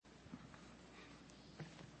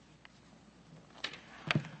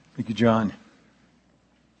Thank you, John.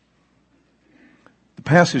 The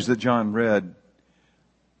passage that John read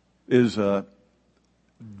is a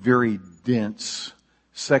very dense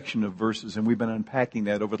section of verses, and we've been unpacking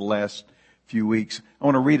that over the last few weeks. I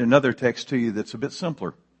want to read another text to you that's a bit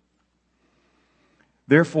simpler.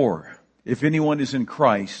 Therefore, if anyone is in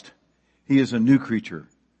Christ, he is a new creature.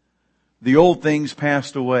 The old things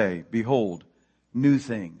passed away. Behold, new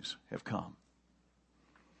things have come.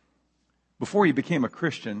 Before he became a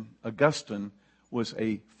Christian, Augustine was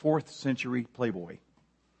a 4th century playboy.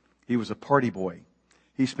 He was a party boy.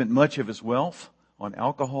 He spent much of his wealth on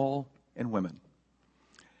alcohol and women.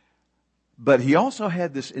 But he also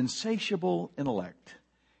had this insatiable intellect,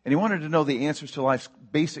 and he wanted to know the answers to life's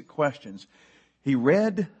basic questions. He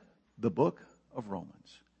read the book of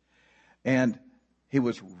Romans, and he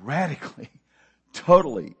was radically,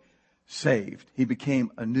 totally saved. He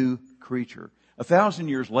became a new creature. 1,000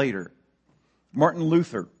 years later, Martin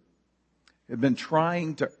Luther had been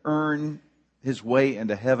trying to earn his way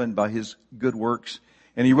into heaven by his good works.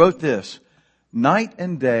 And he wrote this: "Night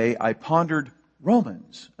and day I pondered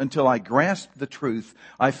Romans until I grasped the truth.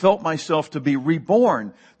 I felt myself to be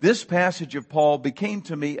reborn. This passage of Paul became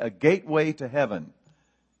to me a gateway to heaven."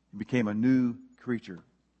 He became a new creature.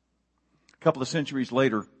 A couple of centuries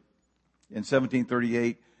later, in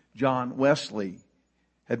 1738, John Wesley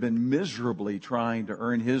had been miserably trying to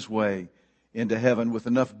earn his way into heaven with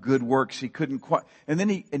enough good works he couldn't quite. And then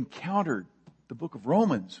he encountered the book of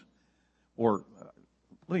Romans. Or,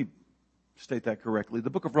 let me state that correctly. The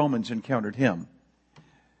book of Romans encountered him.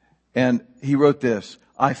 And he wrote this: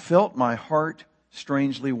 "I felt my heart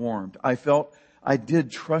strangely warmed. I felt I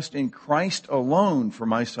did trust in Christ alone for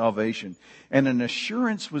my salvation. And an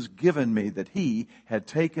assurance was given me that He had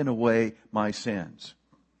taken away my sins."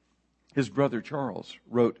 His brother Charles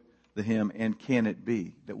wrote the hymn, "And Can It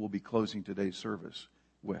Be?" that we'll be closing today's service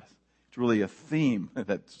with. It's really a theme,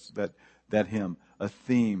 that hymn, a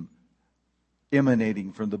theme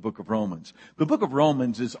emanating from the book of Romans. The book of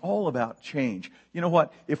Romans is all about change. You know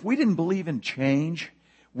what? If we didn't believe in change,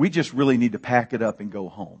 we just really need to pack it up and go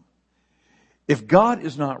home. If God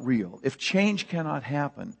is not real, if change cannot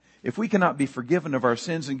happen, if we cannot be forgiven of our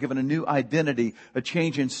sins and given a new identity, a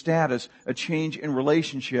change in status, a change in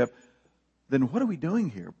relationship, then what are we doing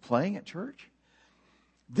here? Playing at church?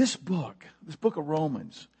 This book of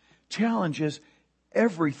Romans, challenges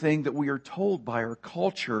everything that we are told by our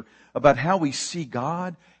culture about how we see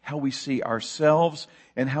God, how we see ourselves,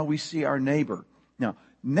 and how we see our neighbor. Now,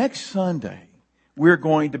 next Sunday, we're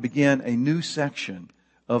going to begin a new section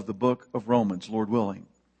of the book of Romans, Lord willing.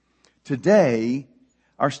 Today,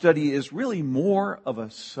 our study is really more of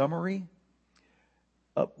a summary.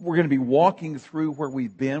 We're going to be walking through where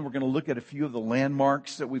we've been. We're going to look at a few of the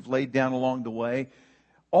landmarks that we've laid down along the way,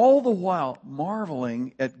 all the while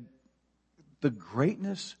marveling at the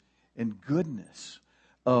greatness and goodness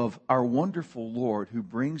of our wonderful Lord who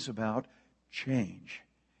brings about change.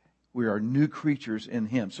 We are new creatures in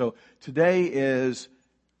Him. So today is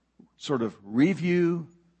sort of review,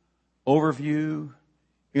 overview,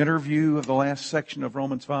 interview of the last section of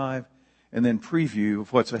Romans 5, and then preview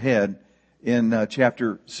of what's ahead in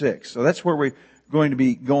chapter 6. So that's where we're going to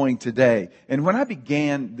be going today. And when I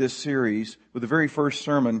began this series with the very first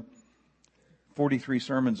sermon, 43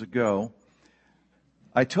 sermons ago,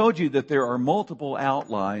 I told you that there are multiple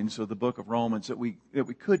outlines of the book of Romans that we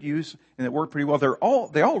could use and that work pretty well.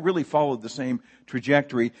 They all really followed the same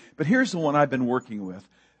trajectory. But here's the one I've been working with.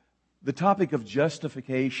 The topic of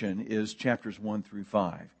justification is chapters 1 through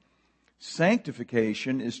 5.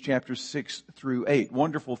 Sanctification is chapters 6 through 8.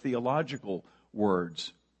 Wonderful theological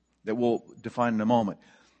words that we'll define in a moment.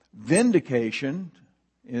 Vindication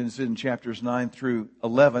is in chapters 9 through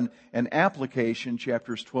 11, and application,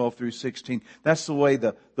 chapters 12 through 16. That's the way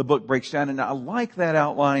the book breaks down. And I like that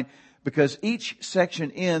outline because each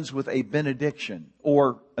section ends with a benediction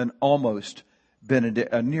or an almost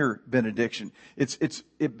a near benediction. It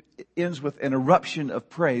ends with an eruption of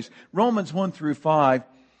praise. Romans 1 through 5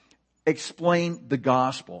 explain the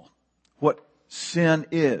gospel, what sin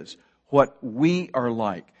is, what we are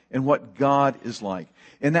like, and what God is like.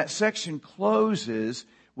 And that section closes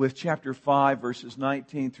with chapter 5, verses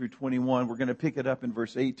 19 through 21. We're going to pick it up in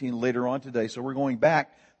verse 18 later on today. So we're going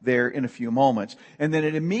back there in a few moments. And then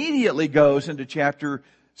it immediately goes into chapter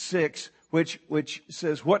 6, which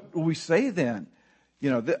says, what do we say then? You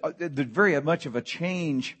know, the very much of a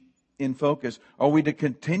change in focus. Are we to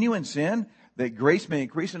continue in sin that grace may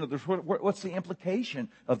increase? In others, what's the implication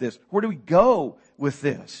of this? Where do we go with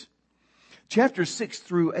this? Chapters 6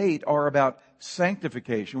 through 8 are about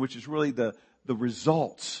sanctification, which is really the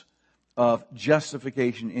results of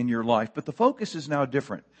justification in your life. But the focus is now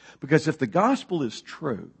different. Because if the gospel is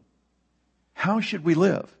true, how should we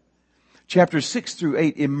live? Chapters 6 through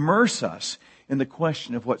 8 immerse us in the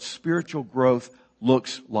question of what spiritual growth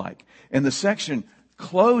looks like. And the section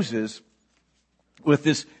closes with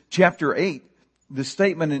this chapter 8, the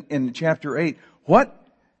statement in chapter 8, what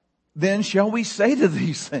then shall we say to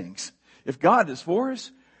these things? If God is for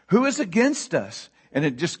us, who is against us? And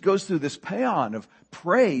it just goes through this paean of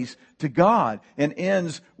praise to God and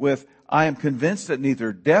ends with, I am convinced that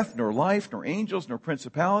neither death, nor life, nor angels, nor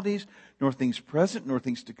principalities, nor things present, nor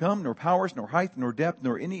things to come, nor powers, nor height, nor depth,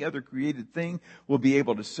 nor any other created thing will be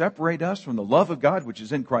able to separate us from the love of God which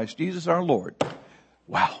is in Christ Jesus our Lord.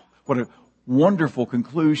 Wow, what a wonderful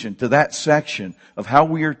conclusion to that section of how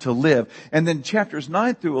we are to live. And then chapters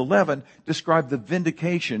 9 through 11 describe the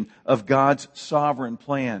vindication of God's sovereign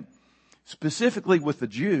plan. Specifically with the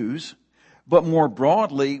Jews, but more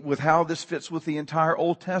broadly with how this fits with the entire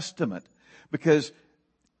Old Testament. Because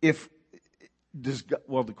the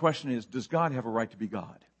question is, does God have a right to be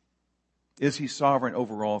God? Is He sovereign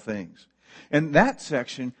over all things? And that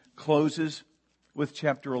section closes with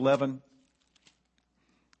chapter 11,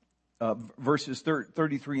 verses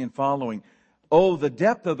 33 and following. Oh, the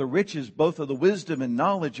depth of the riches, both of the wisdom and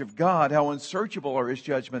knowledge of God. How unsearchable are His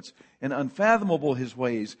judgments and unfathomable His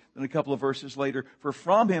ways. Then a couple of verses later, for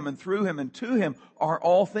from Him and through Him and to Him are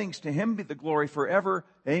all things. To Him be the glory forever.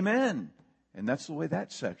 Amen. And that's the way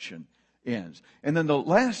that section ends. And then the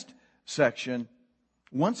last section,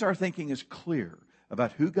 once our thinking is clear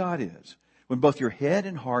about who God is, when both your head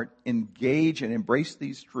and heart engage and embrace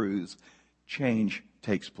these truths, change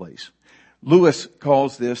takes place. Lewis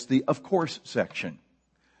calls this the of course section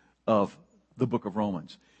of the book of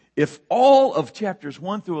Romans. If all of chapters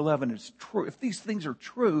 1 through 11 is true, if these things are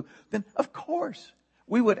true, then of course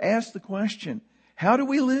we would ask the question, how do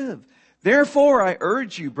we live? Therefore, I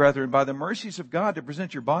urge you, brethren, by the mercies of God, to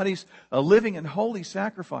present your bodies a living and holy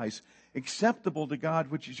sacrifice, acceptable to God,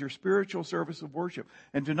 which is your spiritual service of worship.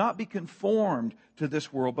 And do not be conformed to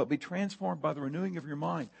this world, but be transformed by the renewing of your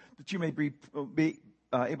mind, that you may be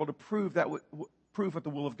able to prove what the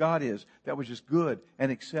will of God is, that which is good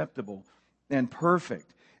and acceptable and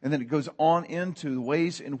perfect. And then it goes on into the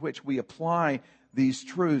ways in which we apply these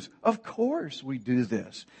truths. Of course we do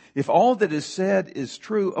this. If all that is said is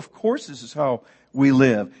true, of course this is how we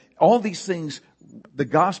live. All these things, the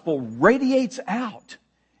gospel radiates out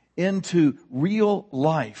into real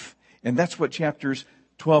life. And that's what chapters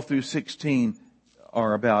 12 through 16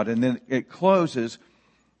 are about. And then it closes,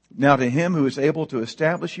 now to Him who is able to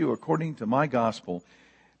establish you according to my gospel,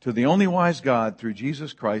 to the only wise God, through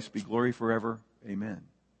Jesus Christ, be glory forever. Amen.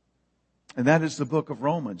 And that is the book of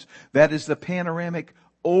Romans. That is the panoramic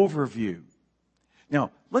overview.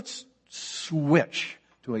 Now, let's switch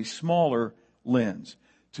to a smaller lens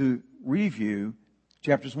to review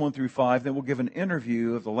chapters 1 through 5. Then we'll give an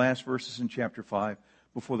interview of the last verses in chapter 5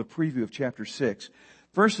 before the preview of chapter 6.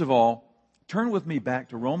 First of all, turn with me back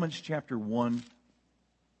to Romans chapter 1,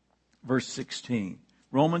 verse 16.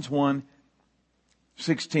 Romans 1,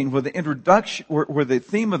 16, where the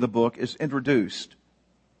theme of the book is introduced.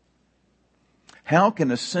 How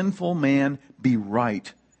can a sinful man be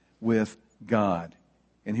right with God?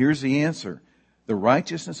 And here's the answer. The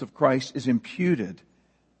righteousness of Christ is imputed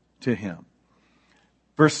to him.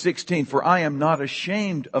 Verse 16, for I am not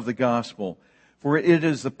ashamed of the gospel, for it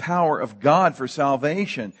is the power of God for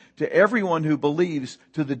salvation to everyone who believes,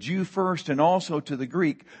 to the Jew first and also to the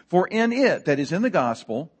Greek. For in it, that is in the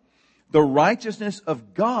gospel, the righteousness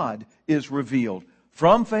of God is revealed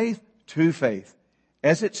from faith to faith.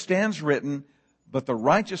 As it stands written, but the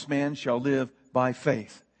righteous man shall live by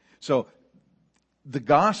faith. So the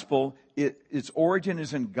gospel, its origin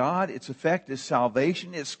is in God. Its effect is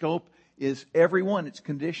salvation. Its scope is everyone. Its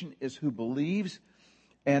condition is who believes.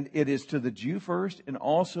 And it is to the Jew first and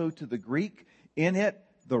also to the Greek. In it,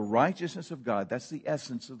 the righteousness of God. That's the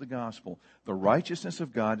essence of the gospel. The righteousness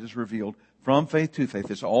of God is revealed from faith to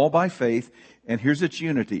faith. It's all by faith. And here's its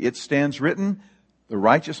unity. It stands written, the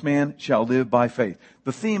righteous man shall live by faith.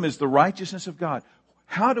 The theme is the righteousness of God.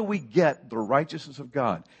 How do we get the righteousness of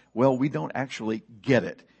God? Well, we don't actually get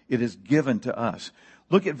it. It is given to us.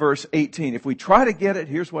 Look at verse 18. If we try to get it,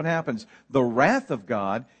 here's what happens. The wrath of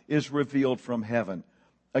God is revealed from heaven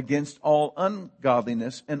against all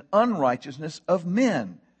ungodliness and unrighteousness of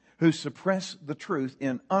men who suppress the truth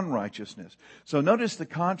in unrighteousness. So notice the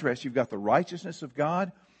contrast. You've got the righteousness of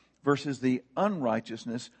God versus the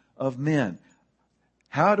unrighteousness of men.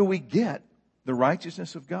 How do we get the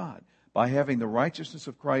righteousness of God? By having the righteousness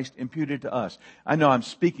of Christ imputed to us. I know I'm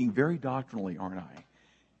speaking very doctrinally, aren't I?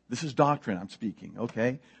 This is doctrine I'm speaking,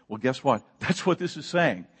 okay? Well, guess what? That's what this is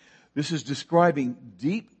saying. This is describing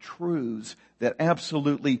deep truths that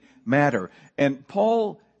absolutely matter. And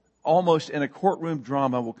Paul, almost in a courtroom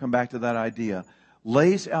drama, we'll come back to that idea,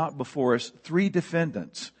 lays out before us three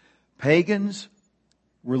defendants: pagans,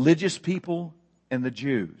 religious people, and the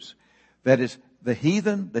Jews. That is, the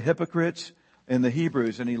heathen, the hypocrites, and the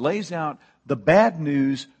Hebrews. And he lays out the bad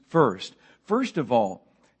news first. First of all,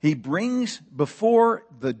 he brings before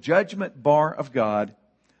the judgment bar of God,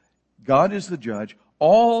 God is the judge,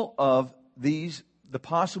 all of these, the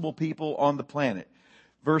possible people on the planet.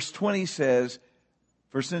 Verse 20 says,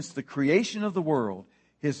 "For since the creation of the world,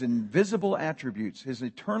 His invisible attributes, His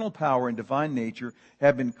eternal power and divine nature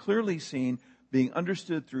have been clearly seen, being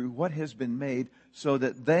understood through what has been made, so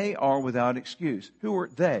that they are without excuse." Who are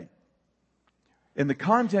they? In the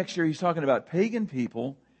context here, he's talking about pagan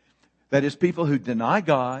people, that is, people who deny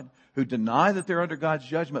God, who deny that they're under God's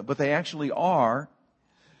judgment, but they actually are.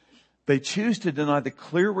 They choose to deny the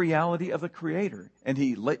clear reality of the Creator. And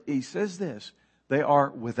he says this: they are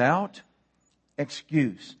without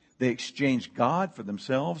excuse. They exchange God for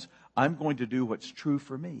themselves. I'm going to do what's true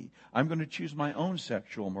for me. I'm going to choose my own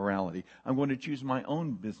sexual morality. I'm going to choose my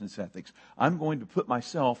own business ethics. I'm going to put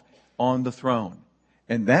myself on the throne.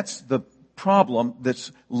 And that's the problem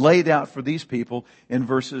that's laid out for these people in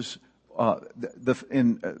verses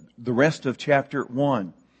in the rest of chapter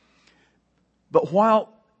 1. But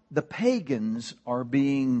while the pagans are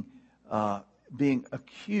being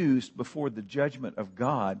accused before the judgment of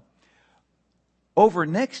God, over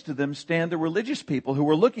next to them stand the religious people who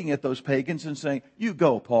are looking at those pagans and saying, "You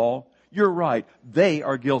go, Paul. You're right. They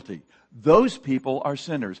are guilty. Those people are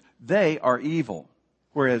sinners. They are evil."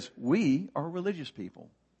 Whereas we are religious people.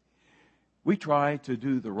 We try to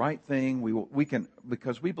do the right thing. We can,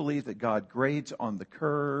 because we believe that God grades on the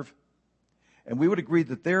curve. And we would agree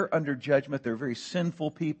that they're under judgment. They're very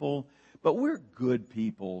sinful people. But we're good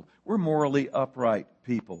people. We're morally upright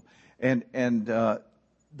people. And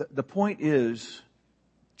the point is,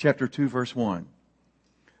 chapter 2, verse 1.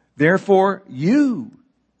 "Therefore, you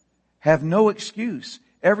have no excuse,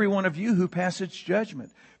 every one of you who passes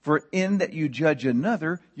judgment. For in that you judge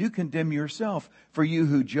another, you condemn yourself. For you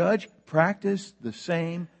who judge practice the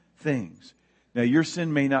same things." Now, your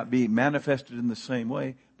sin may not be manifested in the same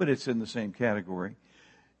way, but it's in the same category.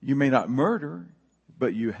 You may not murder,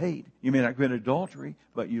 but you hate. You may not commit adultery,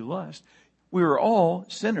 but you lust. We are all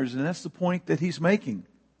sinners, and that's the point that he's making.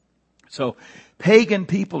 So, pagan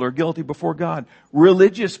people are guilty before God.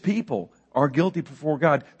 Religious people are guilty before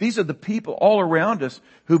God. These are the people all around us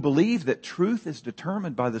who believe that truth is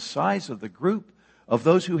determined by the size of the group of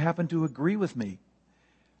those who happen to agree with me.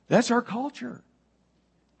 That's our culture.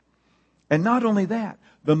 And not only that,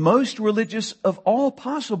 the most religious of all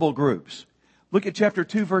possible groups. Look at chapter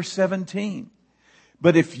 2, verse 17.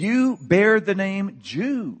 "But if you bear the name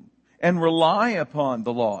Jew and rely upon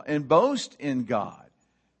the law and boast in God."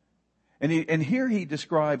 And here he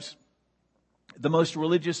describes the most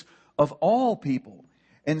religious of all people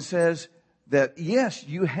and says that, yes,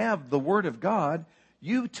 you have the Word of God.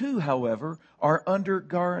 You too, however, are under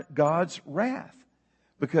God's wrath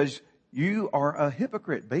because you are a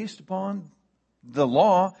hypocrite based upon the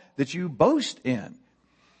law that you boast in.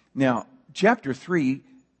 Now, chapter 3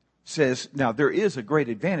 says, now there is a great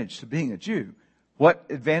advantage to being a Jew. What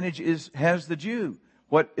advantage has the Jew?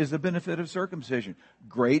 What is the benefit of circumcision?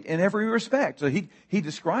 Great in every respect. So he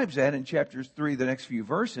describes that in chapter 3, the next few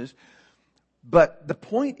verses. But the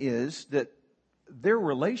point is that their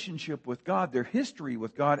relationship with God, their history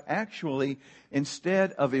with God, actually,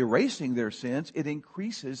 instead of erasing their sins, it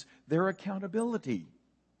increases their accountability.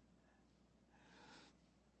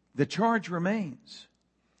 The charge remains.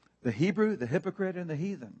 The Hebrew, the hypocrite, and the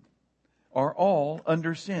heathen are all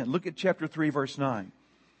under sin. Look at chapter 3, verse 9.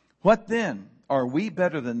 "What then? Are we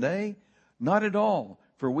better than they? Not at all,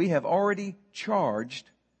 for we have already charged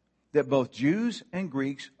that both Jews and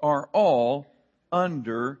Greeks are all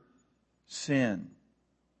under sin."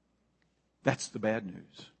 That's the bad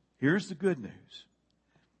news. Here's the good news.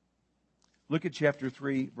 Look at chapter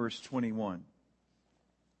 3, verse 21.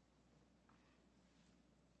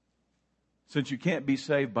 Since you can't be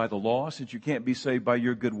saved by the law, since you can't be saved by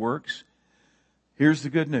your good works, here's the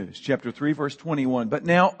good news. Chapter 3, verse 21. "But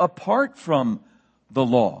now, apart from the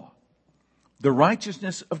law, the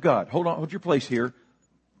righteousness of God." Hold your place here.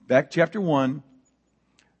 Back chapter 1,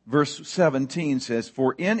 verse 17 says,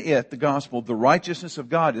 "For in it, the gospel, the righteousness of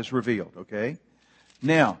God is revealed." Okay?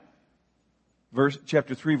 Now,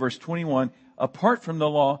 chapter 3, verse 21. "Apart from the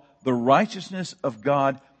law, the righteousness of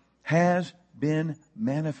God has been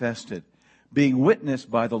manifested, being witnessed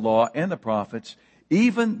by the law and the prophets,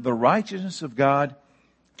 even the righteousness of God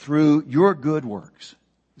through your good works.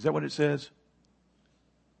 Is that what it says?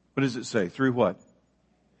 What does it say? Through what?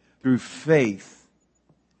 Through faith.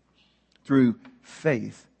 Through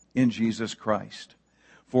faith in Jesus Christ.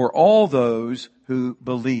 For all those who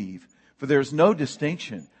believe. For there's no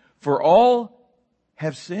distinction. For all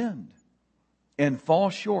have sinned and fall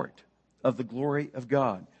short of the glory of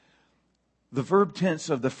God. The verb tense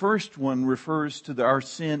of the first one refers to our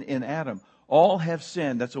sin in Adam. All have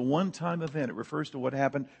sinned. That's a one-time event. It refers to what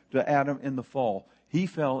happened to Adam in the fall. He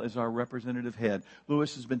fell as our representative head.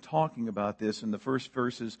 Lewis has been talking about this in the first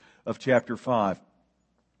verses of chapter 5.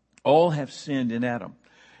 All have sinned in Adam.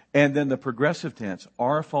 And then the progressive tense,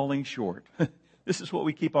 are falling short. This is what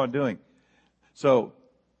we keep on doing. So,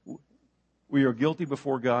 we are guilty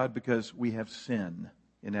before God because we have sin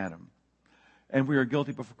in Adam. And we are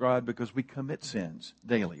guilty before God because we commit sins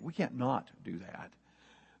daily. We can't not do that.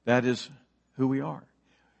 That is who we are.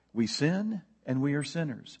 We sin and we are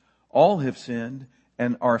sinners. All have sinned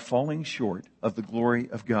and are falling short of the glory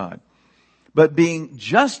of God. But being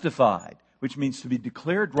justified, which means to be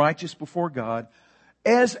declared righteous before God,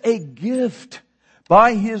 as a gift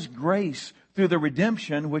by His grace through the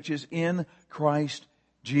redemption which is in Christ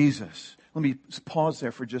Jesus. Let me pause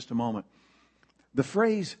there for just a moment. The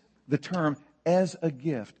phrase, the term, as a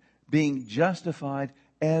gift, being justified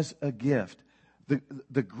as a gift.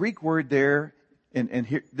 The Greek word there, and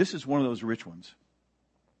here, this is one of those rich ones.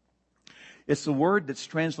 It's the word that's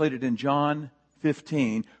translated in John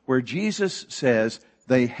 15, where Jesus says,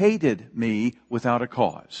 they hated me without a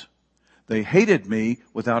cause. They hated me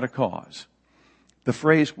without a cause. The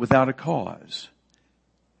phrase, without a cause,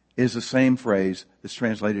 is the same phrase that's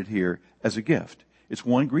translated here as a gift. It's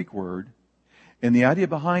one Greek word, and the idea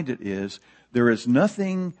behind it is, there is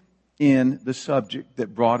nothing in the subject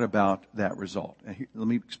that brought about that result. And here, let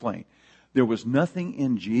me explain. There was nothing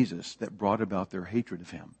in Jesus that brought about their hatred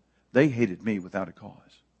of Him. They hated me without a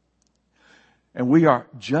cause. And we are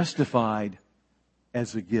justified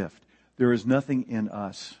as a gift. There is nothing in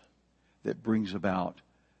us that brings about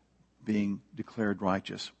being declared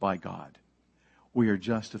righteous by God. We are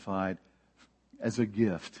justified as a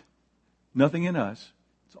gift. Nothing in us.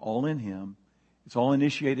 It's all in Him. It's all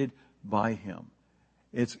initiated by Him.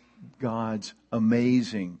 It's God's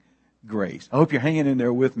amazing grace. I hope you're hanging in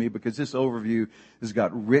there with me because this overview has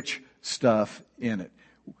got rich stuff in it.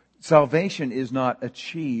 Salvation is not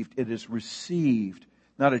achieved, it is received.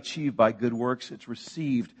 Not achieved by good works, it's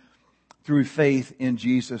received through faith in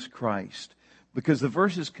Jesus Christ. Because the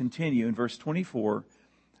verses continue in verse 25,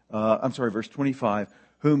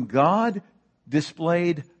 whom God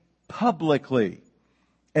displayed publicly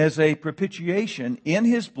as a propitiation in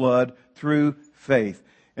His blood through faith.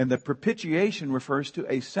 And the propitiation refers to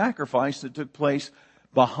a sacrifice that took place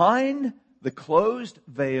behind the closed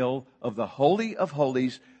veil of the Holy of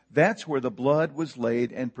Holies. That's where the blood was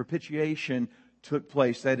laid and propitiation took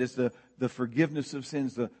place. That is the forgiveness of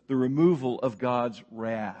sins, the removal of God's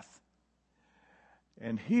wrath.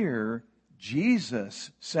 And here,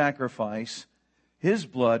 Jesus' sacrifice, His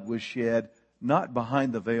blood was shed not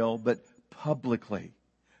behind the veil, but publicly,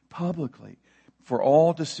 for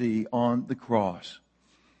all to see on the cross.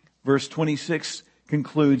 Verse 26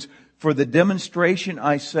 concludes, for the demonstration,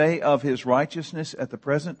 I say, of His righteousness at the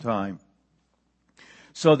present time,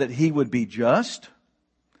 so that He would be just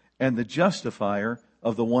and the justifier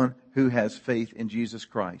of the one who has faith in Jesus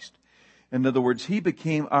Christ. In other words, He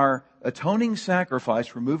became our atoning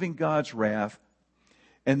sacrifice, removing God's wrath,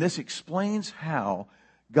 and this explains how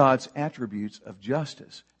God's attributes of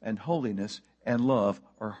justice and holiness and love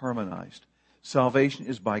are harmonized. Salvation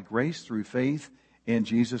is by grace through faith in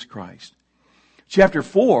Jesus Christ. Chapter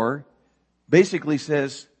 4 basically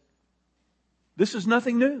says, this is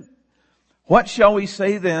nothing new. What shall we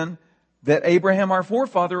say then that Abraham our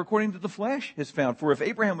forefather according to the flesh has found? For if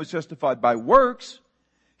Abraham was justified by works,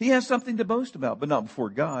 he has something to boast about, but not before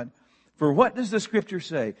God. For what does the Scripture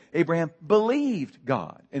say? Abraham believed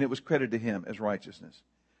God, and it was credited to him as righteousness.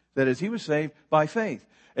 That is, he was saved by faith.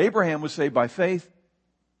 Abraham was saved by faith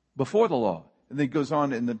before the law. And then he goes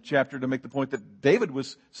on in the chapter to make the point that David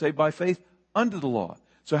was saved by faith under the law.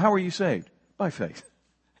 So how are you saved? By faith.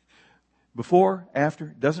 Before, after,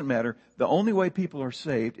 doesn't matter. The only way people are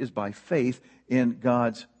saved is by faith in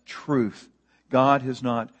God's truth. God has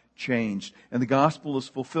not changed. And the gospel is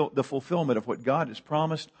the fulfillment of what God has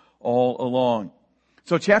promised all along.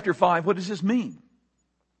 So chapter 5, what does this mean?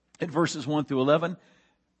 In verses 1 through 11,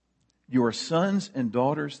 you are sons and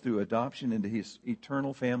daughters through adoption into His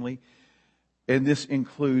eternal family. And this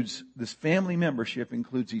family membership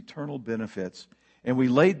includes eternal benefits. And we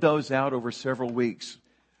laid those out over several weeks.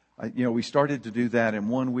 We started to do that in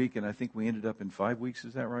 1 week, and I think we ended up in 5 weeks.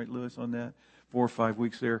 Is that right, Lewis, on that? 4 or 5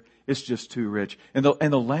 weeks there. It's just too rich. And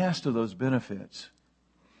the last of those benefits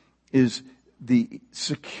is the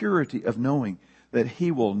security of knowing that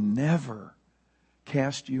He will never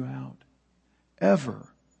cast you out.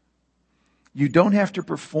 Ever. You don't have to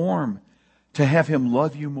perform to have Him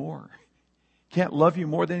love you more. Can't love you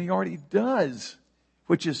more than He already does,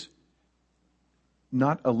 which is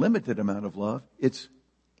not a limited amount of love. It's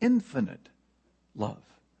infinite love.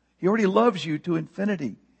 He already loves you to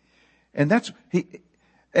infinity. And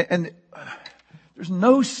there's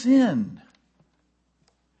no sin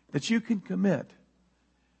that you can commit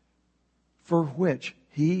for which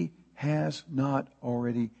He has not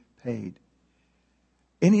already paid.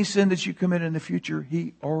 Any sin that you commit in the future,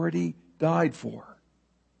 He already died for.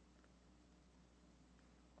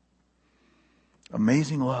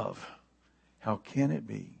 Amazing love. How can it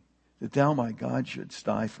be that Thou, my God, shouldst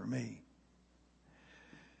die for me?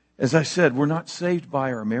 As I said, we're not saved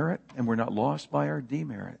by our merit, and we're not lost by our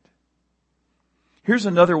demerit. Here's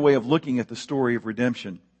another way of looking at the story of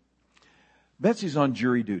redemption. Betsy's on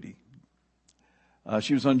jury duty.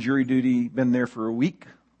 She was on jury duty, been there for a week,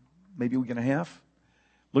 maybe a week and a half.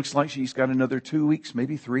 Looks like she's got another 2 weeks,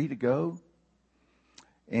 maybe 3 to go.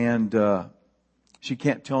 And she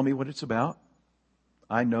can't tell me what it's about.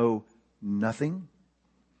 I know nothing.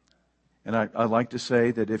 And I like to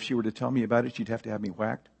say that if she were to tell me about it, she'd have to have me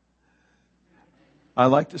whacked. I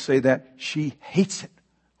like to say that she hates it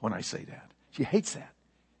when I say that. She hates that.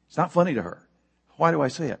 It's not funny to her. Why do I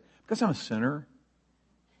say it? Because I'm a sinner.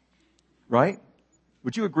 Right?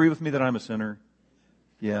 Would you agree with me that I'm a sinner?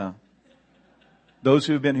 Yeah. Those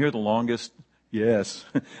who have been here the longest, yes.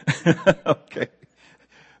 Okay.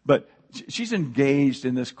 But she's engaged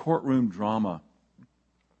in this courtroom drama.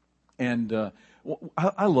 And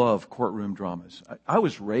I love courtroom dramas. I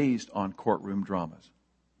was raised on courtroom dramas.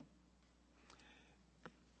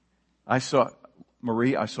 I saw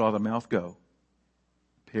the mouth go.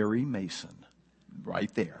 Perry Mason.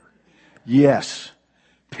 Right there. Yes.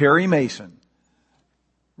 Perry Mason.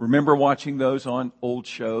 Remember watching those on old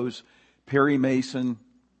shows? Perry Mason,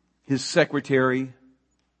 his secretary,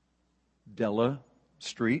 Della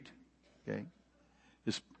Street, okay,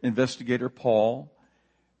 his investigator Paul,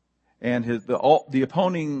 and the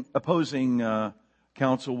opposing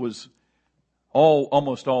counsel was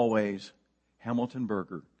almost always Hamilton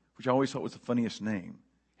Berger, which I always thought was the funniest name,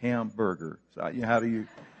 Hamburger. So how do you?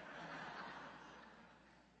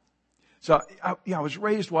 So I was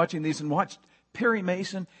raised watching these and watched Perry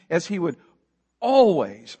Mason as he would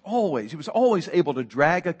he was always able to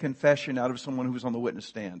drag a confession out of someone who was on the witness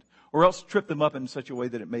stand, or else trip them up in such a way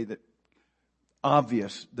that it made it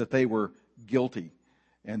obvious that they were guilty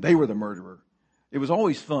and they were the murderer. It was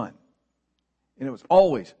always fun. And it was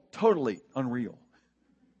always totally unreal.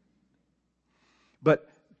 But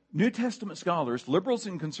New Testament scholars, liberals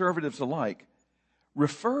and conservatives alike,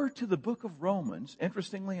 refer to the book of Romans,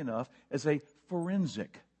 interestingly enough, as a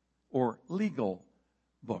forensic or legal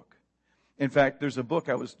book. In fact, there's a book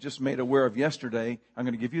I was just made aware of yesterday. I'm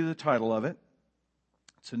going to give you the title of it.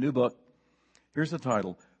 It's a new book. Here's the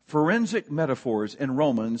title: Forensic Metaphors in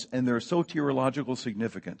Romans and Their Soteriological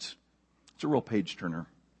Significance. It's a real page turner.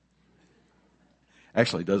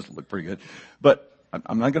 Actually, it does look pretty good. But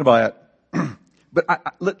I'm not going to buy it.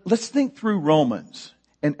 But let's think through Romans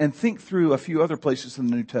and think through a few other places in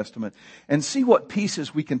the New Testament and see what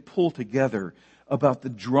pieces we can pull together about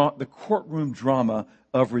the courtroom drama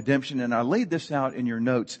of redemption. And I laid this out in your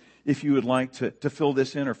notes if you would like to fill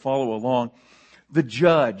this in or follow along. The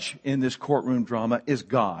judge in this courtroom drama is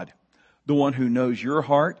God, the one who knows your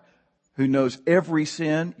heart, who knows every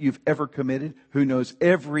sin you've ever committed, who knows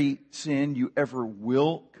every sin you ever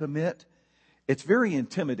will commit. It's very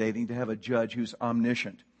intimidating to have a judge who's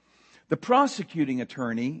omniscient. The prosecuting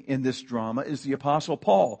attorney in this drama is the Apostle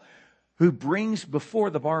Paul, who brings before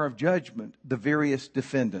the bar of judgment the various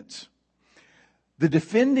defendants. The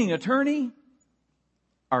defending attorney,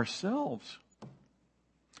 ourselves,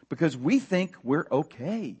 because we think we're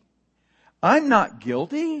okay. I'm not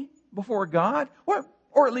guilty before God,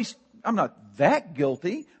 or at least I'm not that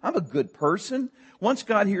guilty. I'm a good person. Once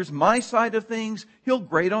God hears my side of things, He'll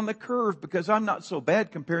grade on the curve because I'm not so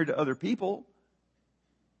bad compared to other people.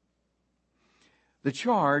 The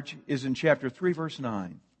charge is in chapter 3, verse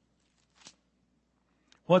 9.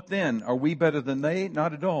 What then? Are we better than they?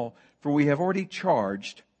 Not at all. For we have already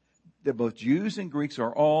charged that both Jews and Greeks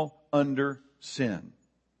are all under sin.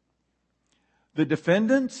 The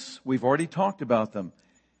defendants, we've already talked about them.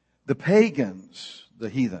 The pagans, the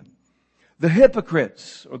heathen. The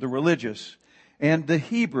hypocrites, or the religious. and the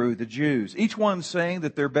Hebrew, the Jews. Each one saying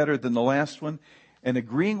that they're better than the last one and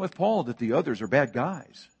agreeing with Paul that the others are bad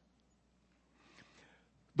guys.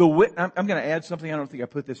 I'm going to add something. I don't think I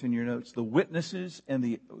put this in your notes. The witnesses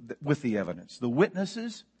and with the evidence. The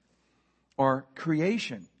witnesses are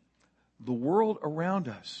creation, the world around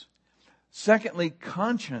us. Secondly,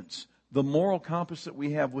 conscience, the moral compass that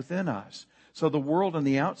we have within us. So the world on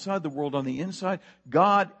the outside, the world on the inside.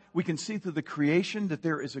 God, we can see through the creation that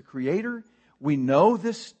there is a creator. We know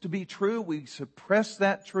this to be true. We suppress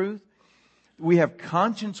that truth. We have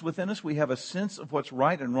conscience within us. We have a sense of what's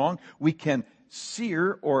right and wrong. We can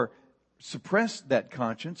sear or suppress that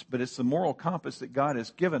conscience, but it's the moral compass that God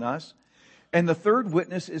has given us. And the third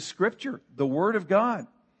witness is Scripture, the Word of God.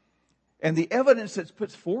 And the evidence that's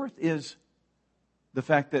put forth is the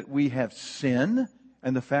fact that we have sin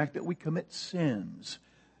and the fact that we commit sins.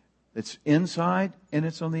 It's inside and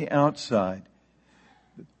it's on the outside.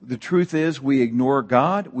 The truth is we ignore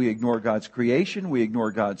God, we ignore God's creation, we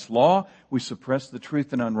ignore God's law, we suppress the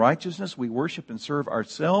truth and unrighteousness, we worship and serve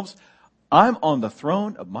ourselves. I'm on the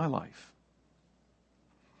throne of my life.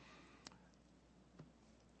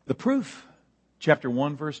 The proof, chapter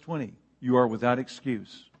 1, verse 20, you are without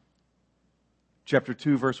excuse. Chapter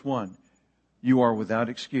 2, verse 1, you are without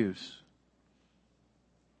excuse.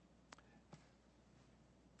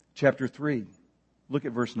 Chapter 3, look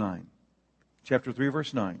at verse 9. Chapter 3,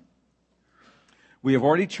 verse 9. We have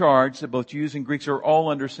already charged that both Jews and Greeks are all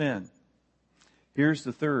under sin. Here's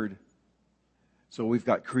the third. So we've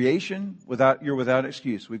got creation, you're without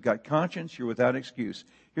excuse. We've got conscience, you're without excuse.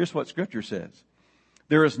 Here's what Scripture says.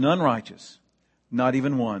 There is none righteous, not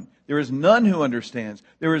even one. There is none who understands.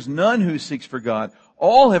 There is none who seeks for God.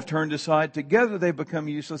 All have turned aside. Together they've become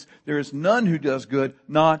useless. There is none who does good,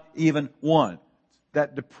 not even one.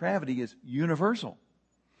 That depravity is universal.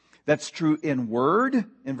 That's true in word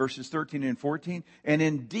in verses 13 and 14, and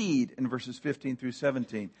in deed in verses 15 through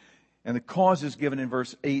 17. And the cause is given in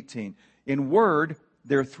verse 18. In word,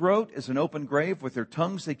 their throat is an open grave. With their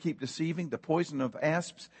tongues they keep deceiving. The poison of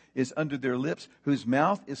asps is under their lips, whose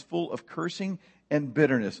mouth is full of cursing and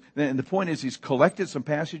bitterness. And the point is, he's collected some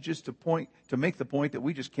passages to make the point that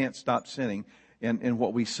we just can't stop sinning in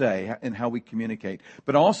what we say and how we communicate.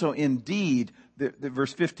 But also indeed,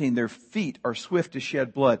 verse 15, their feet are swift to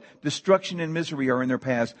shed blood. Destruction and misery are in their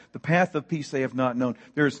paths. The path of peace they have not known.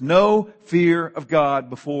 There is no fear of God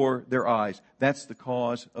before their eyes. That's the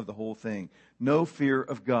cause of the whole thing. No fear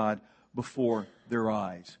of God before their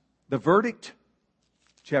eyes. The verdict,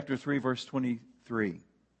 chapter 3, verse 23.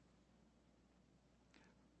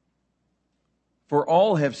 For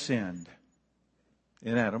all have sinned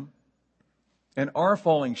in Adam and are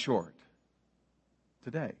falling short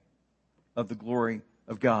today of the glory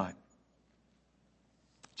of God.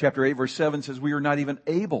 Chapter 8, verse 7 says we are not even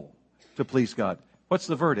able to please God. What's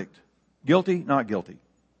the verdict? Guilty? Not guilty.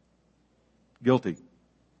 Guilty.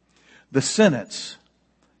 The sentence,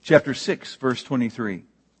 chapter 6, verse 23.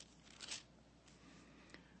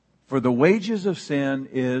 For the wages of sin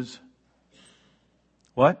is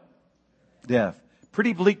what? Death.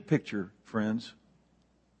 Pretty bleak picture, friends.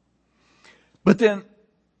 But then,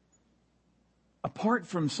 apart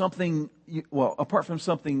from something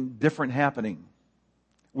different happening,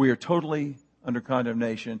 we are totally under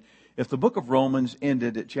condemnation. If the book of Romans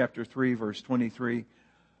ended at chapter 3, verse 23,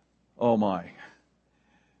 oh my,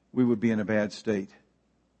 we would be in a bad state.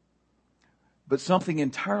 But something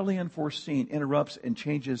entirely unforeseen interrupts and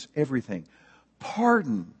changes everything.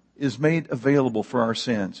 Pardon is made available for our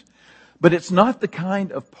sins. But it's not the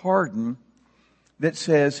kind of pardon that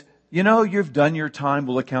says, you know, you've done your time,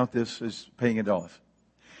 we'll account this as paying it off.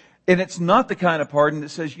 And it's not the kind of pardon that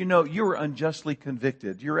says, you know, you were unjustly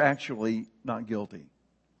convicted. You're actually not guilty.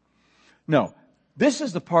 No, this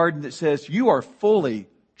is the pardon that says you are fully,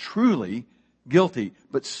 truly guilty,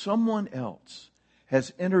 but someone else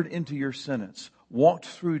has entered into your sentence, walked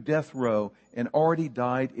through death row, and already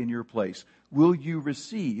died in your place. Will you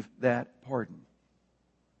receive that pardon?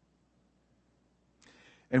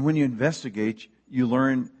 And when you investigate, you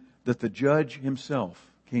learn that the judge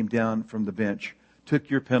himself came down from the bench, took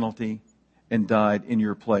your penalty, and died in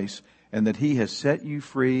your place, and that he has set you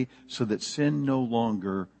free so that sin no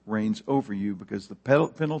longer reigns over you, because the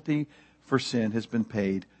penalty for sin has been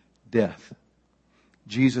paid, death.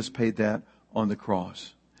 Jesus paid that on the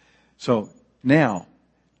cross. So now,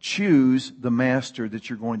 choose the master that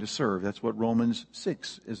you're going to serve. That's what Romans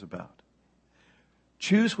 6 is about.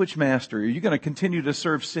 Choose which master. Are you going to continue to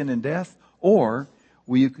serve sin and death? Or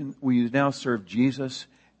will you now serve Jesus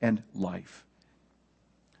and life?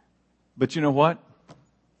 But you know what?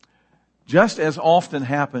 Just as often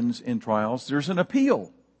happens in trials, there's an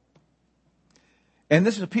appeal. And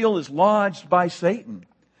this appeal is lodged by Satan.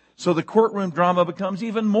 So the courtroom drama becomes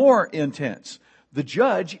even more intense. The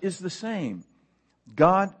judge is the same.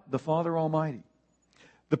 God, the Father Almighty.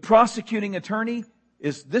 The prosecuting attorney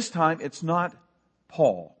is, this time, it's not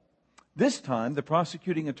Paul. This time, the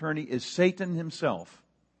prosecuting attorney is Satan himself.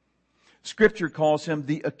 Scripture calls him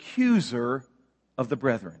the accuser of the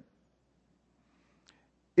brethren.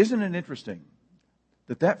 Isn't it interesting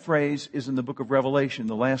that that phrase is in the book of Revelation,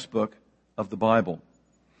 the last book of the Bible?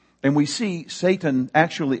 And we see Satan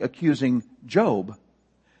actually accusing Job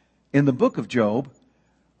in the book of Job,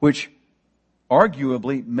 which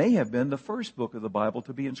arguably may have been the first book of the Bible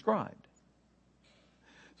to be inscribed.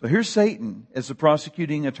 So here's Satan as the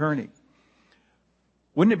prosecuting attorney.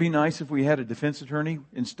 Wouldn't it be nice if we had a defense attorney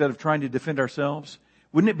instead of trying to defend ourselves?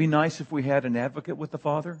 Wouldn't it be nice if we had an advocate with the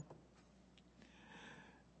Father?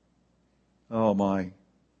 Oh my.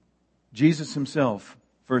 Jesus himself,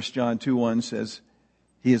 1 John 2:1 says,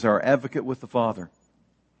 He is our advocate with the Father.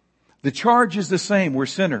 The charge is the same. We're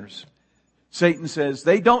sinners. Satan says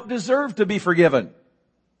they don't deserve to be forgiven.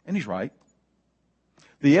 And he's right.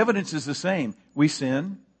 The evidence is the same. We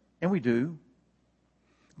sin, and we do.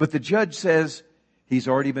 But the judge says he's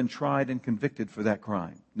already been tried and convicted for that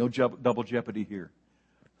crime. No double jeopardy here.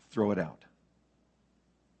 Throw it out.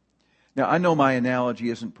 Now, I know my analogy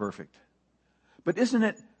isn't perfect. But isn't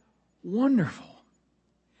it wonderful?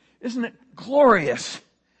 Isn't it glorious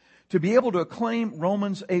to be able to acclaim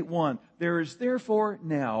Romans 8:1? There is therefore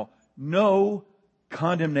now no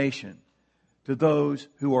condemnation to those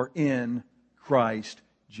who are in Christ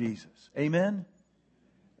Jesus. Amen?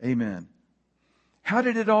 Amen. How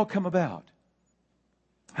did it all come about?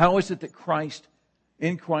 How is it that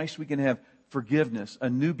in Christ we can have forgiveness, a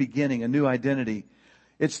new beginning, a new identity?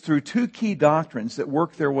 It's through two key doctrines that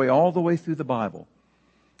work their way all the way through the Bible.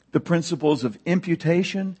 The principles of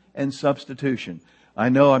imputation and substitution. I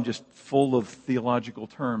know I'm just full of theological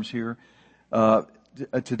terms here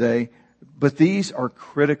today, but these are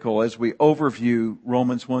critical as we overview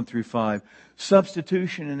Romans 1 through 5.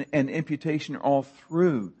 Substitution and imputation are all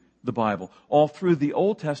through the Bible, all through the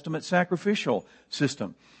Old Testament sacrificial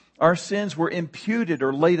system. Our sins were imputed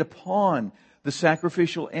or laid upon the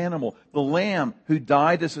sacrificial animal, the lamb who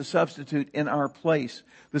died as a substitute in our place.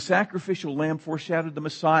 The sacrificial lamb foreshadowed the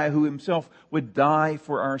Messiah who himself would die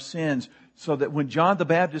for our sins, so that when John the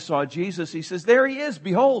Baptist saw Jesus, he says, there he is,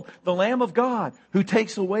 behold, the Lamb of God who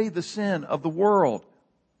takes away the sin of the world.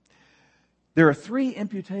 There are three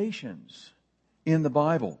imputations in the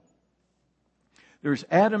Bible. There's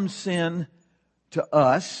Adam's sin to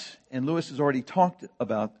us, and Lewis has already talked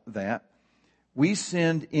about that. We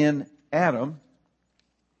sinned in Adam.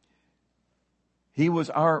 He was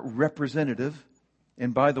our representative.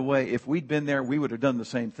 And by the way, if we'd been there, we would have done the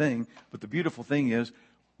same thing. But the beautiful thing is,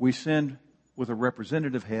 we sinned with a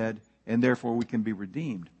representative head, and therefore we can be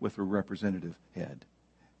redeemed with a representative head,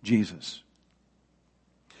 Jesus.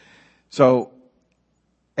 So,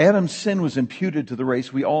 Adam's sin was imputed to the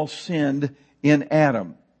race. We all sinned in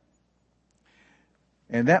Adam.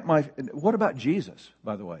 And what about Jesus,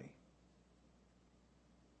 by the way?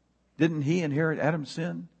 Didn't he inherit Adam's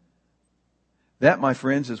sin? That, my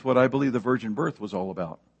friends, is what I believe the virgin birth was all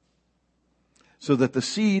about. So that the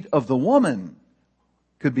seed of the woman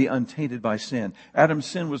could be untainted by sin. Adam's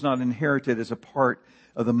sin was not inherited as a part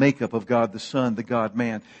of the makeup of God the Son, the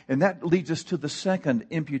God-man. And that leads us to the second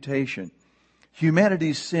imputation.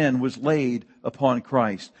 Humanity's sin was laid upon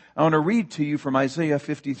Christ. I want to read to you from Isaiah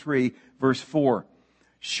 53, verse 4.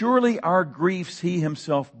 Surely our griefs he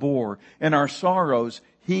himself bore, and our sorrows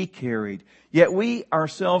he carried. Yet we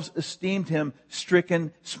ourselves esteemed him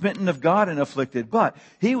stricken, smitten of God, and afflicted. But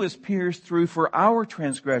he was pierced through for our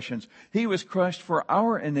transgressions. He was crushed for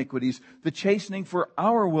our iniquities. The chastening for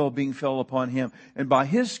our well-being fell upon him. And by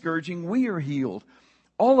his scourging we are healed.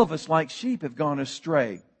 All of us like sheep have gone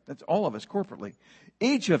astray. That's all of us corporately.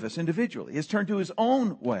 Each of us individually has turned to his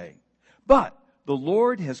own way. But the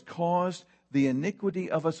Lord has caused the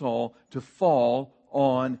iniquity of us all to fall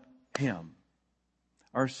on him.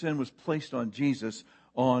 Our sin was placed on Jesus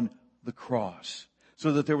on the cross,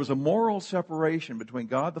 so that there was a moral separation between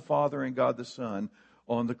God the Father and God the Son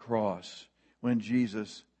on the cross when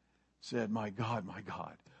Jesus said, my God,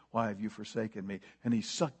 why have you forsaken me? And he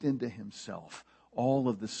sucked into himself all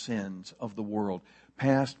of the sins of the world,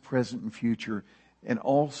 past, present, and future, and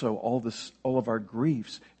also all of our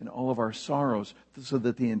griefs and all of our sorrows, so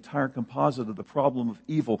that the entire composite of the problem of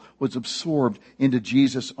evil was absorbed into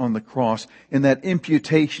Jesus on the cross, in that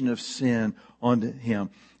imputation of sin onto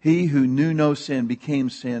him. He who knew no sin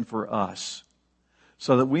became sin for us,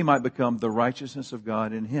 so that we might become the righteousness of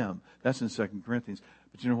God in him. That's in 2 Corinthians.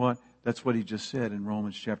 But you know what? That's what he just said in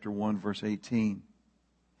Romans chapter 1, verse 18.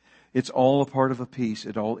 It's all a part of a piece.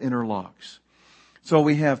 It all interlocks. So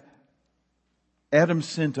we have Adam's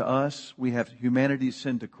sin to us. We have humanity's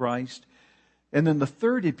sin to Christ. And then the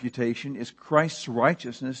third imputation is Christ's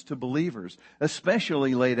righteousness to believers,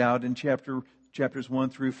 especially laid out in chapters 1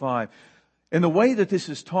 through 5. And the way that this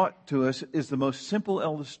is taught to us is the most simple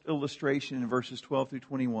illustration in verses 12 through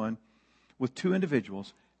 21 with two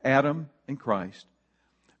individuals, Adam and Christ.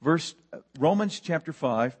 Romans chapter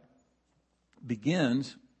 5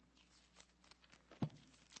 begins,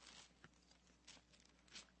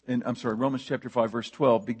 Romans chapter 5 verse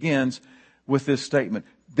 12 begins with this statement.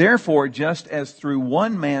 Therefore, just as through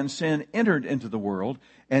one man sin entered into the world,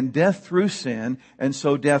 and death through sin, and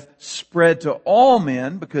so death spread to all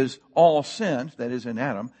men because all sinned, that is in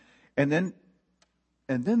Adam. And then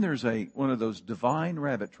there's one of those divine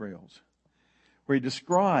rabbit trails where he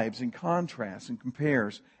describes and contrasts and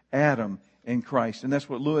compares Adam and Christ. And that's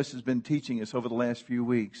what Lewis has been teaching us over the last few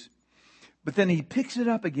weeks. But then he picks it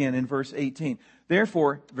up again in verse 18.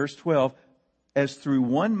 Therefore, verse 12, as through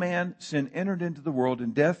one man sin entered into the world,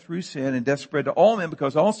 and death through sin, and death spread to all men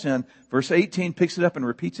because all sinned. Verse 18 picks it up and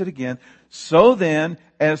repeats it again. So then,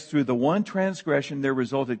 as through the one transgression there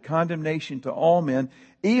resulted condemnation to all men,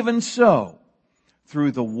 even so,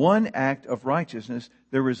 through the one act of righteousness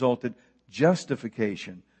there resulted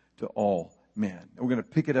justification to all men. We're going to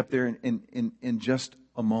pick it up there in just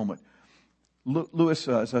a moment. Lewis,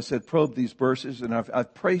 as I said, probed these verses, and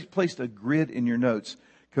I've placed a grid in your notes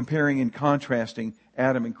comparing and contrasting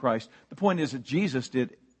Adam and Christ. The point is that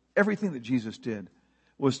everything that Jesus did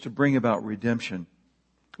was to bring about redemption,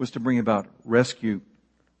 was to bring about rescue.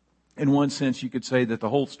 In one sense, you could say that the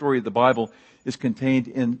whole story of the Bible is contained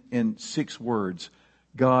in 6 words.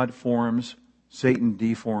 God forms, Satan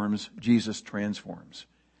deforms, Jesus transforms.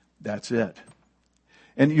 That's it.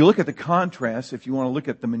 And you look at the contrast, if you want to look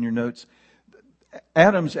at them in your notes.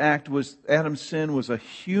 Adam's sin was a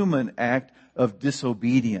human act of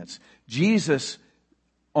disobedience. Jesus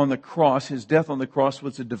on the cross, his death on the cross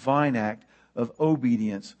was a divine act of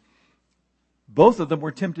obedience. Both of them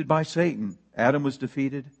were tempted by Satan. Adam was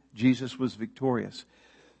defeated. Jesus was victorious.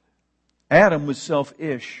 Adam was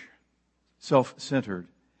selfish, self-centered.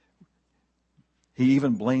 He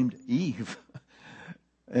even blamed Eve.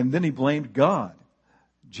 And then he blamed God.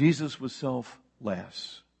 Jesus was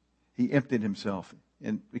selfless. He emptied himself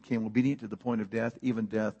and became obedient to the point of death, even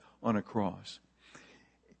death on a cross.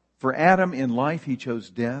 For Adam in life, he chose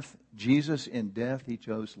death. Jesus in death, he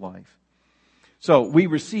chose life. So we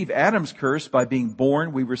receive Adam's curse by being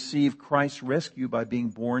born. We receive Christ's rescue by being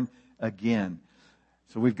born again.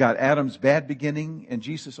 So we've got Adam's bad beginning, and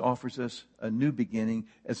Jesus offers us a new beginning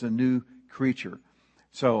as a new creature.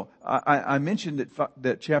 So I mentioned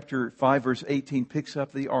that chapter 5 verse 18 picks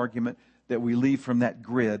up the argument that we leave from that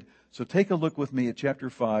grid. So take a look with me at chapter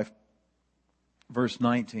 5, verse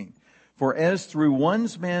 19. For as through one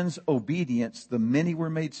man's obedience the many were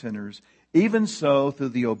made sinners, even so through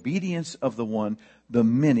the obedience of the one, the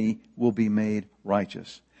many will be made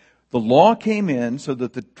righteous. The law came in so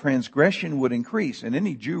that the transgression would increase. And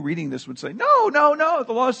any Jew reading this would say, no,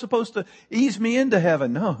 the law is supposed to ease me into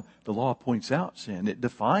heaven. No, the law points out sin. It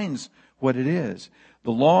defines what it is.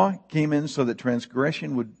 The law came in so that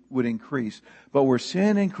transgression would increase. But where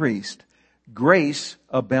sin increased, grace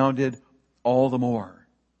abounded all the more.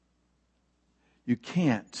 You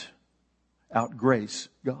can't outgrace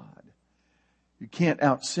God. You out-sin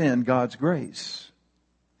out-sin God's grace.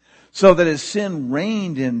 So that as sin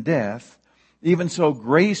reigned in death, even so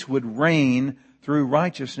grace would reign through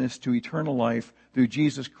righteousness to eternal life through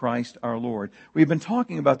Jesus Christ our Lord. We've been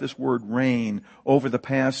talking about this word reign over the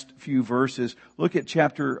past few verses. Look at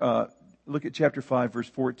chapter 5 verse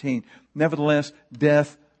 14. Nevertheless,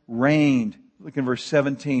 death reigned. Look in verse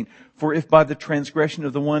 17. For if by the transgression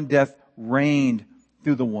of the one death reigned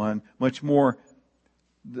through the one, much more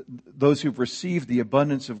those who've received the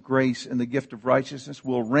abundance of grace and the gift of righteousness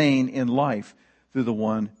will reign in life through the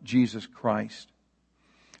one, Jesus Christ.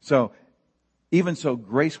 So, even so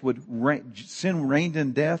grace would reign, sin reigned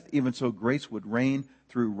in death, even so grace would reign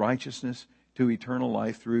through righteousness to eternal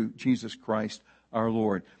life through Jesus Christ our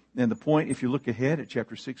Lord. And the point, if you look ahead at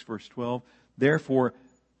chapter 6 verse 12, therefore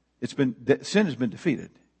sin has been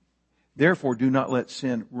defeated. Therefore do not let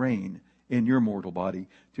sin reign in your mortal body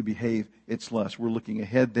to behave its lust. We're looking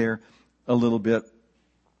ahead there a little bit.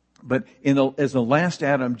 But as the last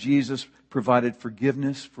Adam, Jesus provided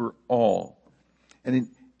forgiveness for all. And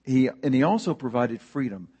he also provided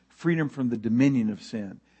freedom from the dominion of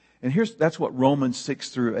sin. And that's what Romans 6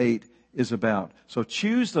 through 8 is about. So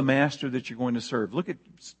choose the master that you're going to serve. Look at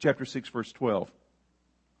chapter 6 verse 12.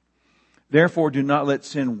 Therefore, do not let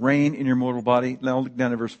sin reign in your mortal body. Now look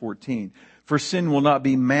down at verse 14. For sin will not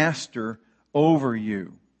be master over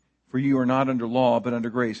you. For you are not under law, but under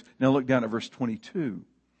grace. Now look down at verse 22.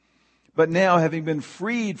 But now, having been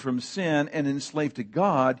freed from sin and enslaved to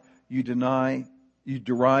God, you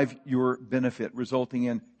derive your benefit, resulting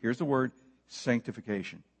in, here's the word,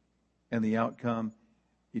 sanctification. And the outcome,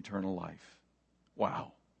 eternal life.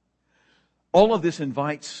 Wow. All of this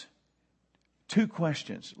invites two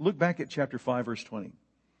questions. Look back at chapter 5, verse 20.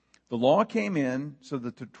 The law came in so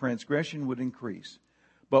that the transgression would increase.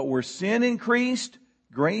 But where sin increased,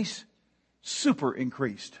 grace super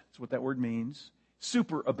increased. That's what that word means.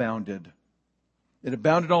 Super abounded. It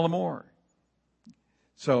abounded all the more.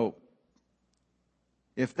 So,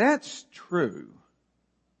 if that's true,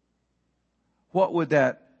 what would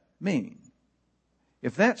that mean?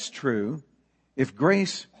 If that's true, if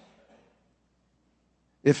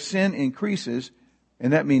sin increases,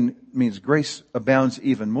 and that means grace abounds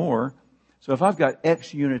even more. So if I've got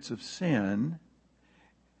X units of sin,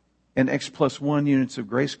 and X plus 1 units of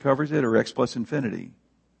grace covers it, or X plus infinity.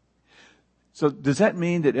 So does that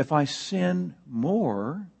mean that if I sin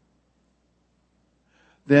more,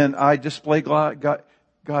 then I display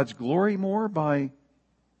God's glory more by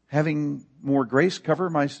having more grace cover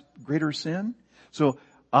my greater sin? So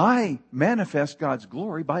I manifest God's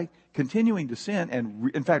glory by continuing to sin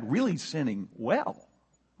and, in fact, really sinning well.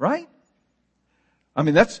 Right? I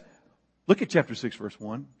mean, look at chapter 6, verse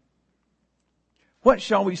 1. What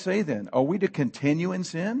shall we say then? Are we to continue in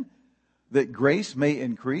sin that grace may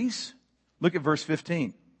increase? Look at verse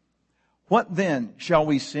 15. What then? Shall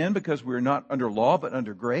we sin because we are not under law but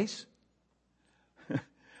under grace?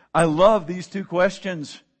 I love these two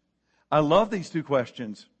questions. Not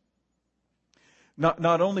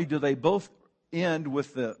only do they both end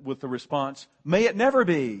with the response, may it never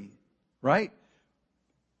be, right?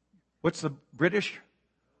 What's the British?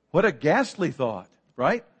 What a ghastly thought,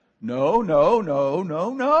 right? No.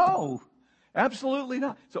 Absolutely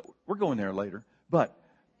not. So we're going there later. But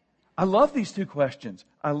I love these two questions.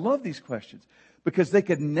 I love these questions because they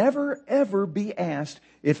could never, ever be asked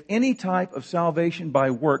if any type of salvation by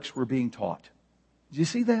works were being taught. Did you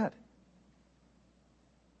see that?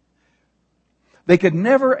 They could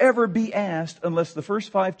never, ever be asked unless the first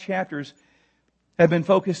 5 chapters had been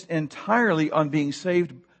focused entirely on being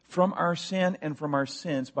saved from our sin and from our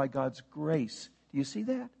sins by God's grace. Do you see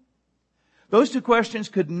that? Those two questions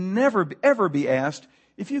could never, ever be asked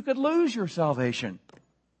if you could lose your salvation.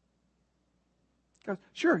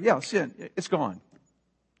 Sure, yeah, sin, it's gone.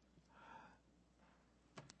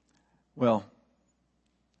 Well,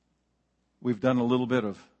 we've done a little bit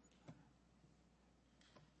of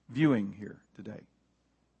viewing here today.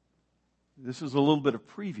 This is a little bit of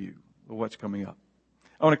preview of what's coming up.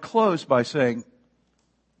 I want to close by saying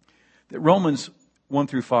that Romans 1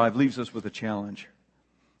 through 5 leaves us with a challenge.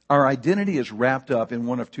 Our identity is wrapped up in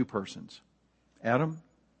one of two persons, Adam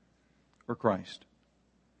or Christ.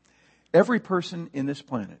 Every person in this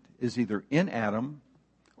planet is either in Adam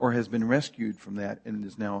or has been rescued from that and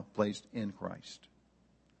is now placed in Christ.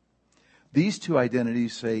 These two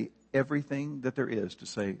identities say everything that there is to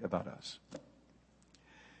say about us.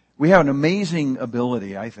 We have an amazing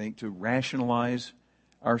ability, I think, to rationalize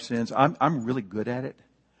our sins. I'm really good at it.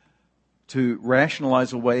 To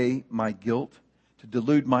rationalize away my guilt, to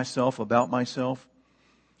delude myself about myself.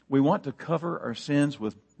 We want to cover our sins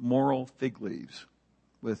with moral fig leaves,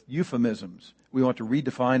 with euphemisms. We want to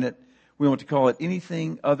redefine it. We want to call it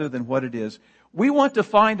anything other than what it is. We want to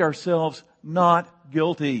find ourselves not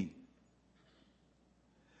guilty.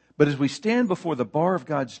 But as we stand before the bar of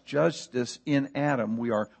God's justice in Adam,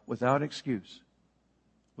 we are without excuse.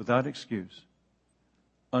 Without excuse.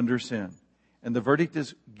 Under sin. And the verdict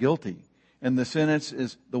is guilty. And the sentence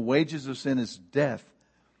is, the wages of sin is death.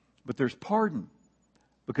 But there's pardon.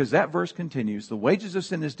 Because that verse continues, the wages of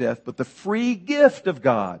sin is death, but the free gift of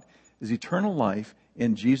God is eternal life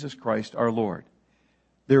in Jesus Christ our Lord.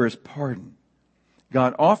 There is pardon.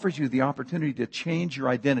 God offers you the opportunity to change your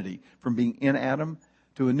identity from being in Adam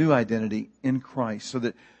to a new identity in Christ.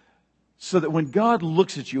 So that when God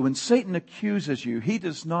looks at you, when Satan accuses you,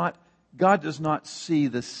 God does not see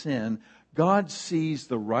the sin. God sees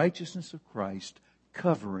the righteousness of Christ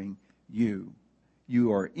covering you.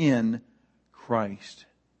 You are in Christ.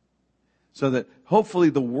 So that hopefully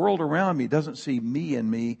the world around me doesn't see me in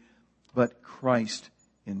me, but Christ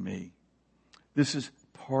in me. This is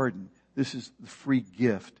pardon. This is the free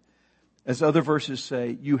gift. As other verses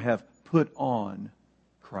say, you have put on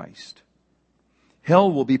Christ.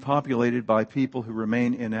 Hell will be populated by people who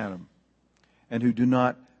remain in Adam and who do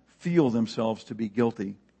not feel themselves to be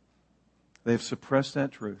guilty. They have suppressed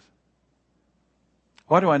that truth.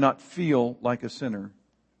 Why do I not feel like a sinner?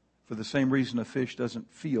 For the same reason a fish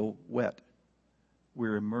doesn't feel wet.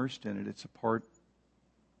 We're immersed in it. It's a part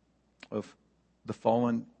of the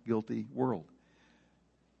fallen, guilty world.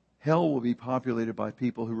 Hell will be populated by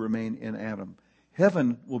people who remain in Adam.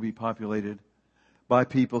 Heaven will be populated by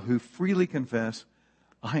people who freely confess,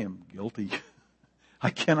 I am guilty. I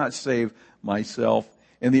cannot save myself.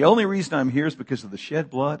 And the only reason I'm here is because of the shed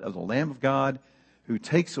blood of the Lamb of God who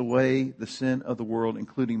takes away the sin of the world,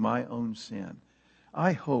 including my own sin.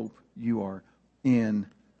 I hope you are in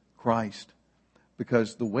Christ,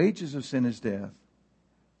 because the wages of sin is death.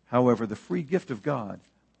 However, the free gift of God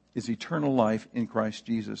is eternal life in Christ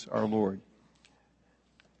Jesus our Lord.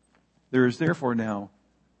 There is therefore now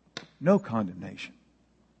no condemnation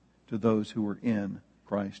to those who are in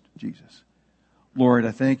Christ Jesus. Lord,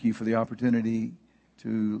 I thank you for the opportunity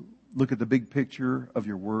to look at the big picture of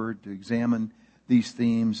your word, to examine these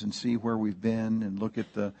themes and see where we've been, and look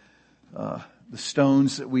at the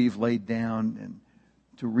stones that we've laid down, and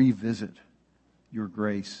to revisit your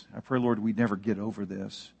grace. I pray, Lord, we never get over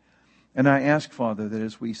this. And I ask, Father, that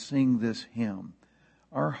as we sing this hymn,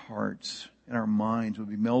 our hearts and our minds will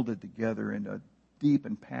be melded together in a deep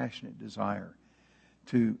and passionate desire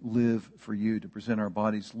to live for you, to present our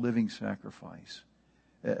bodies living sacrifice,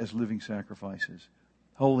 as living sacrifices,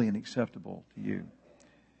 holy and acceptable to you.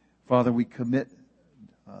 Father, we commit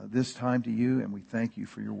this time to you, and we thank you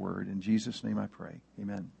for your word. In Jesus' name I pray.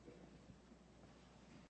 Amen.